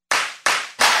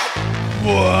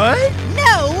What?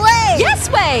 No way! Yes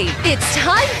way! It's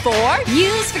time for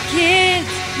News for Kids!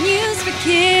 News for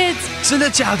Kids! 真的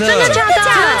假的？真的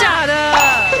假的？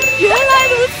原来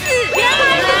如此！原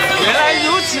来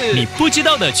如此！你不知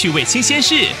道的趣味新鲜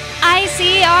事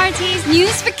ICRT's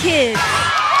News for Kids!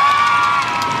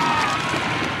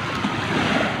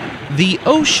 The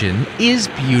ocean is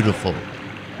beautiful,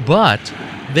 but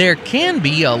there can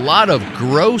be a lot of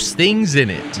gross things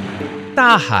in it.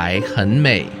 大海很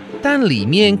美，但里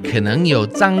面可能有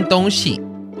脏东西。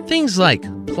Things like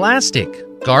plastic,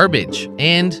 garbage,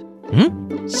 and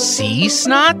sea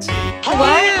snot?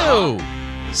 Wow!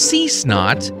 Sea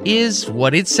snot is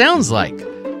what it sounds like.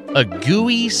 A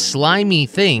gooey, slimy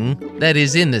thing that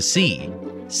is in the sea.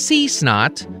 Sea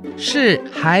snot 是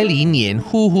海里黏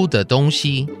糊糊的东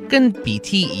西，跟鼻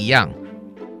涕一样。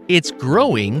It's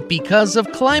growing because of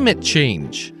climate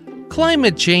change.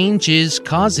 Climate change is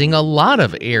causing a lot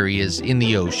of areas in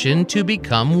the ocean to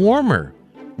become warmer.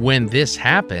 When this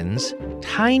happens,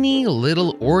 tiny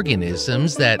little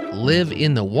organisms that live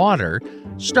in the water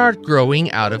start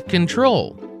growing out of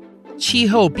control. 气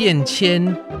候变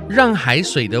迁让海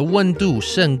水的温度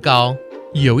升高，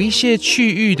有一些区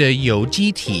域的有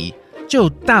机体就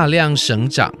大量生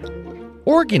长。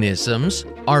Organisms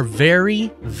are very,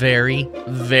 very,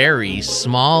 very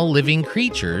small living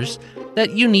creatures that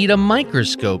you need a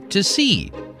microscope to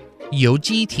see. 有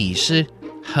机体是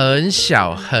很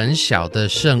小很小的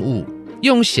生物，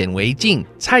用显微镜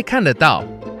才看得到。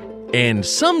And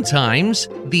sometimes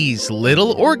these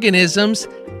little organisms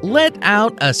let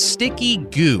out a sticky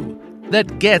goo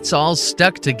that gets all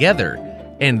stuck together,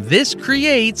 and this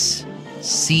creates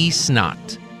sea snot.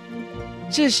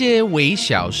 这些微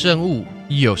小生物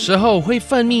有时候会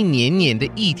分泌黏黏的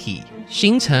液体，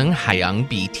形成海洋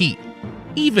鼻涕。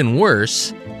Even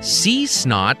worse, sea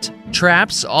snot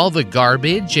traps all the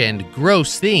garbage and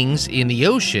gross things in the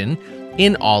ocean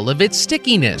in all of its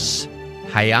stickiness.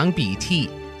 海洋鼻涕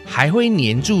还会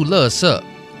黏住垃圾，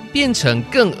变成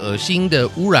更恶心的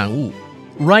污染物。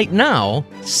Right now,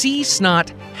 sea snot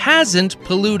hasn't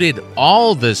polluted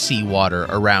all the seawater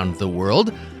around the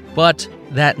world, but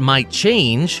that might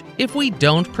change if we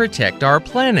don't protect our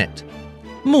planet.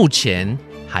 目前，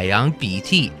海洋鼻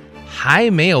涕还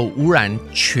没有污染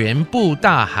全部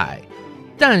大海，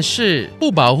但是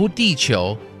不保护地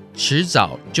球，迟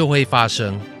早就会发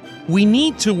生。We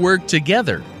need to work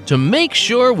together to make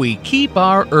sure we keep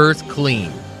our Earth clean.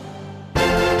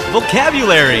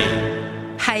 Vocabulary.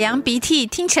 海洋鼻涕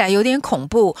听起来有点恐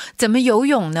怖，怎么游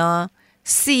泳呢？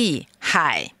 Sea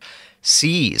海。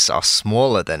Seas are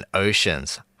smaller than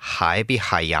oceans. 海比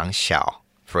海洋小。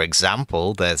For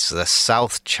example, there's the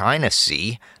South China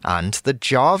Sea and the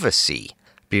Java Sea.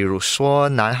 比如说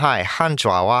南海和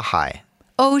爪哇海。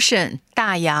Ocean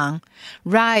大洋。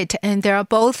Right, and they are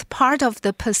both part of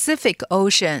the Pacific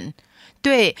Ocean.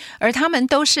 对，而它们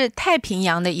都是太平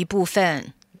洋的一部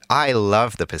分。I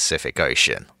love the Pacific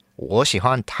Ocean. 我喜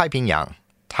欢太平洋。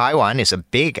Taiwan is a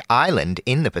big island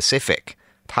in the Pacific.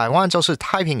 台湾就是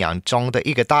太平洋中的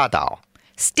一个大岛。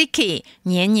Sticky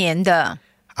黏黏的。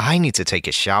I need to take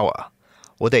a shower.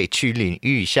 我得去淋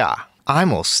浴一下。I'm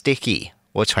all sticky.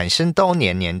 我全身都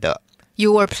黏黏的。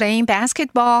You were playing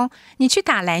basketball. 你去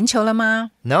打篮球了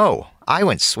吗？ No, I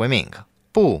went swimming.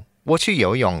 不，我去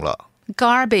游泳了。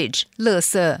Garbage 垃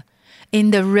圾。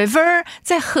In the river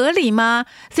在河里吗？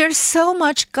 There's so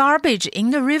much garbage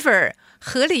in the river.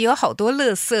 河里有好多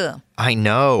垃圾。I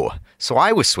know. So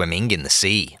I was swimming in the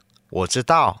sea. 我知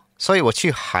道，所以我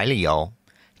去海里游。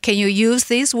Can you use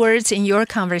these words in your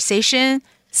conversation?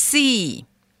 Sea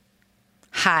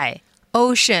海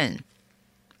Ocean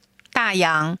大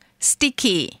洋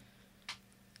Sticky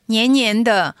黏黏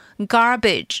的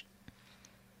Garbage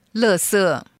垃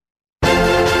圾。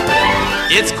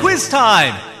 It's quiz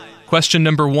time. Question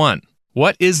number 1.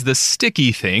 What is the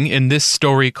sticky thing in this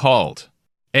story called?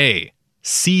 A.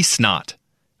 Sea snot.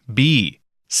 B.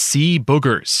 Sea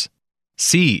boogers.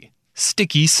 C.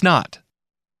 Sticky snot.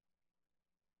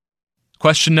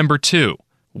 Question number 2.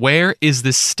 Where is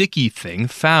the sticky thing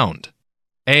found?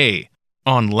 A.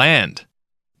 On land.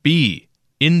 B.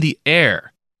 In the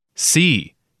air.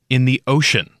 C. In the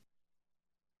ocean.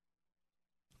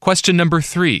 Question number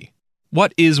 3.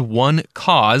 What is one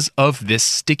cause of this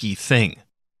sticky thing?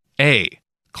 A.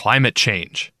 Climate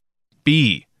change.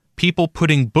 B. People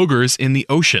putting boogers in the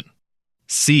ocean.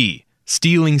 C.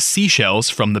 Stealing seashells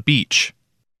from the beach.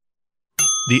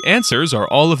 The answers are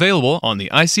all available on the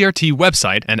ICRT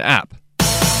website and app.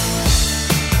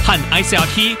 和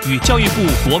ICRT 与教育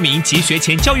部国民及学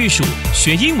前教育署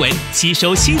学英文，吸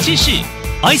收新知识。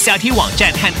ICRT 网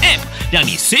站和 App 让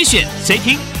你随选随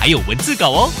听，还有文字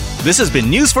稿哦。This has been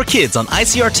News for Kids on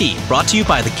ICRT, brought to you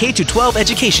by the K-12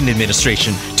 Education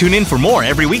Administration. Tune in for more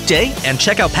every weekday and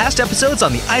check out past episodes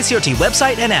on the ICRT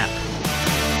website and app.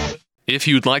 If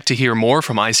you'd like to hear more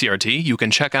from ICRT, you can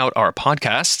check out our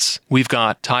podcasts. We've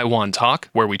got Taiwan Talk,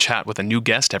 where we chat with a new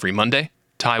guest every Monday.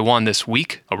 Taiwan This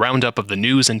Week, a roundup of the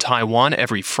news in Taiwan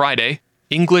every Friday.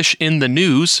 English in the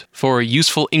News, for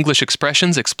useful English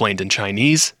expressions explained in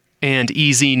Chinese. And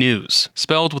EZ News,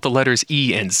 spelled with the letters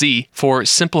E and Z, for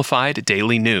simplified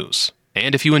daily news.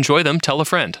 And if you enjoy them, tell a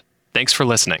friend. Thanks for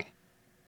listening.